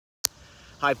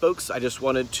Hi folks, I just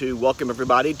wanted to welcome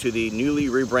everybody to the newly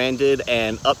rebranded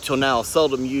and up till now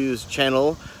seldom used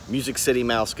channel, Music City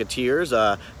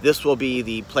Mouseketeers. This will be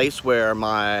the place where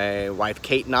my wife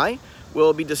Kate and I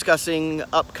will be discussing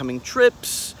upcoming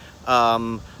trips,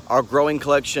 our growing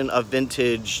collection of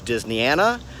vintage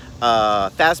Disneyana,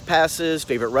 fast passes,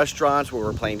 favorite restaurants where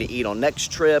we're planning to eat on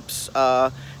next trips,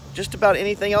 just about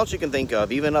anything else you can think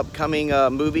of, even upcoming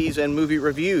movies and movie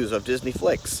reviews of Disney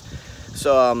flicks.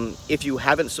 So if you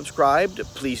haven't subscribed,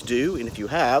 please do, and if you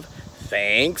have,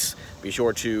 thanks. Be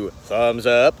sure to thumbs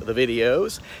up the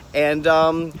videos, and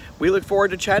we look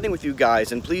forward to chatting with you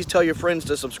guys, and please tell your friends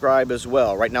to subscribe as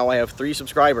well. Right now I have 3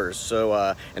 subscribers,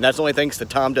 so and that's only thanks to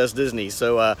Tom Does Disney,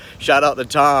 so shout out to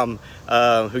Tom,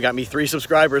 who got me 3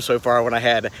 subscribers so far when I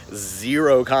had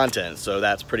 0 content, so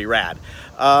that's pretty rad.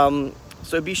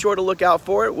 So be sure to look out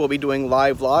for it. We'll be doing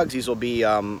live vlogs. These will be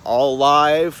all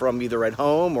live from either at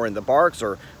home or in the parks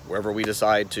or wherever we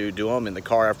decide to do them, in the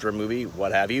car after a movie,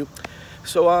 what have you.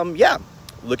 So yeah,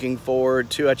 looking forward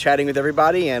to chatting with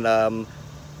everybody, and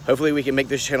hopefully we can make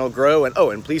this channel grow. And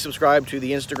and please subscribe to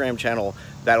the Instagram channel.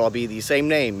 That'll be the same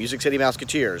name, Music City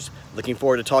Mouseketeers. Looking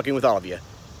forward to talking with all of you.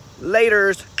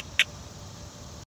 Laters!